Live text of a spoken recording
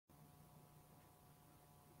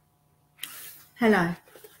Hello.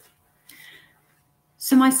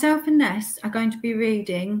 So myself and Ness are going to be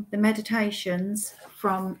reading the meditations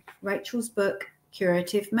from Rachel's book,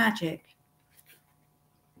 Curative Magic.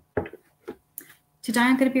 Today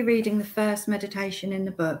I'm going to be reading the first meditation in the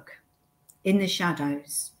book, In the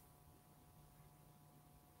Shadows.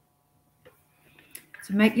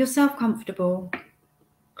 So make yourself comfortable,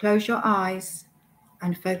 close your eyes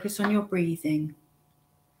and focus on your breathing.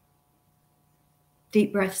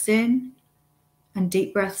 Deep breaths in and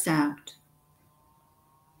deep breaths out.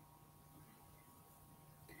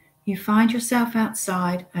 You find yourself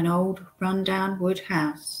outside an old run-down wood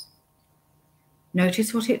house.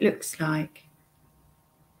 Notice what it looks like.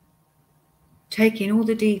 Take in all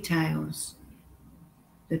the details.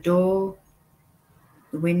 The door,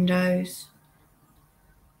 the windows.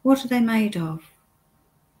 What are they made of?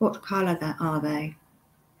 What colour are they?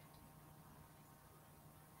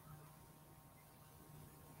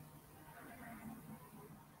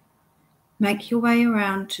 Make your way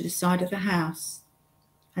around to the side of the house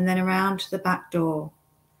and then around to the back door.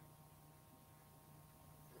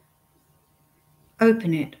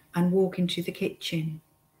 Open it and walk into the kitchen.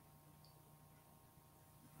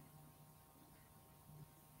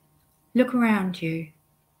 Look around you.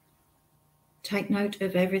 Take note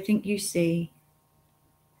of everything you see.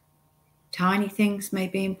 Tiny things may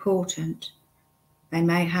be important. They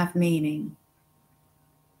may have meaning.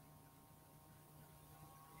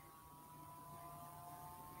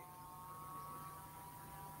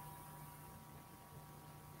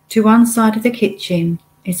 To one side of the kitchen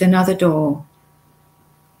is another door.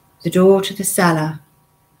 The door to the cellar,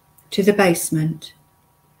 to the basement.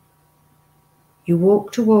 You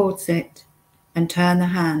walk towards it and turn the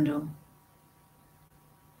handle.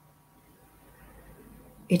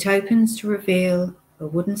 It opens to reveal a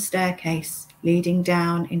wooden staircase leading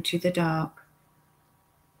down into the dark.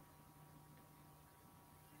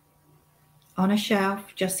 On a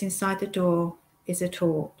shelf just inside the door is a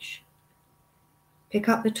torch. Pick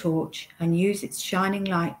up the torch and use its shining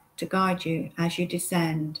light to guide you as you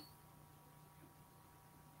descend.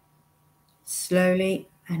 Slowly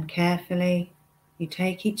and carefully, you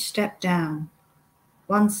take each step down,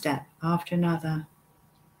 one step after another.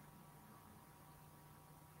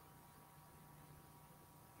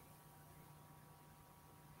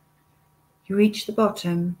 You reach the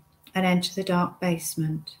bottom and enter the dark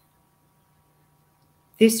basement.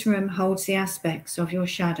 This room holds the aspects of your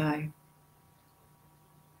shadow.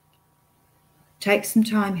 Take some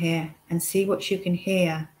time here and see what you can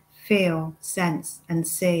hear, feel, sense, and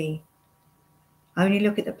see. Only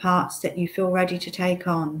look at the parts that you feel ready to take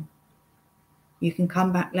on. You can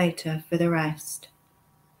come back later for the rest.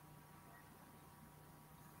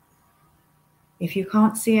 If you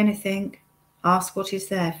can't see anything, ask what is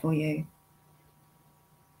there for you.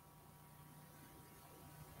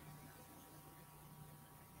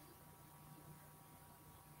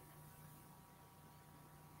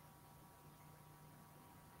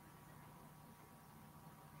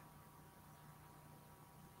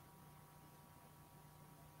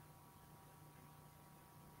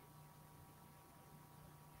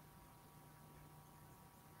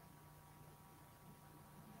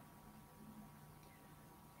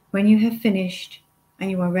 When you have finished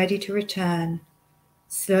and you are ready to return,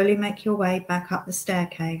 slowly make your way back up the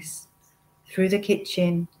staircase, through the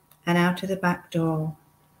kitchen and out of the back door.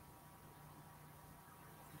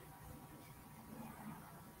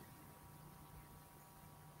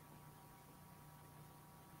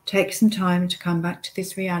 Take some time to come back to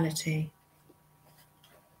this reality.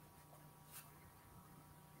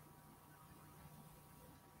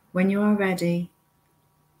 When you are ready,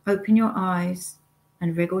 open your eyes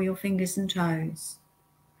and wriggle your fingers and toes.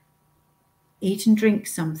 Eat and drink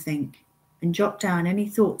something and jot down any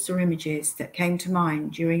thoughts or images that came to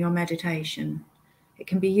mind during your meditation. It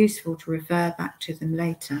can be useful to refer back to them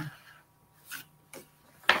later.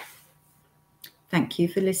 Thank you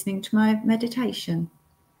for listening to my meditation.